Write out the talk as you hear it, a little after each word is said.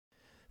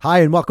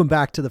Hi, and welcome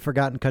back to the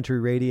Forgotten Country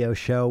Radio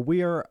Show.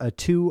 We are a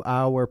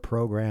 2-hour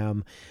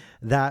program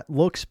that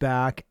looks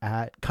back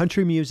at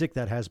country music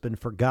that has been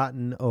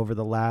forgotten over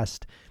the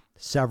last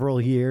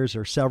several years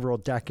or several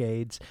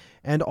decades,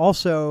 and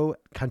also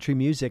country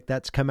music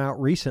that's come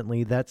out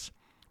recently that's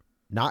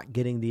not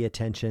getting the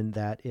attention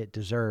that it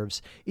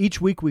deserves. Each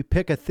week we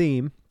pick a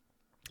theme,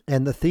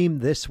 and the theme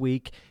this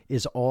week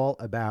is all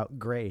about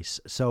grace.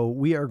 So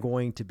we are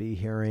going to be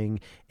hearing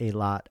a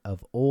lot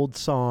of old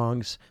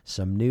songs,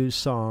 some new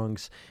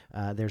songs.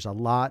 There's a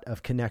lot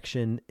of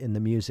connection in the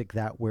music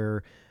that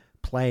we're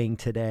playing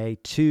today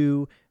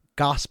to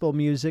gospel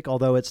music,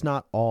 although it's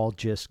not all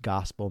just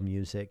gospel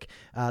music.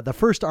 The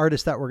first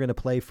artist that we're going to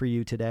play for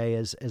you today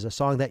is a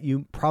song that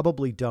you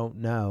probably don't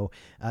know.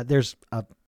 There's a